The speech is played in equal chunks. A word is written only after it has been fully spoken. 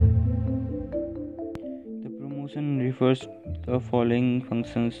Promotion refers the following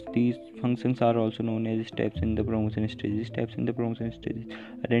functions. These functions are also known as steps in the promotion stage. Steps in the promotion stage: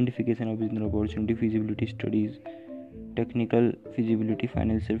 identification of business opportunity, feasibility studies, technical feasibility,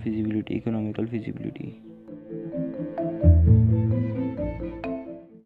 financial feasibility, economical feasibility.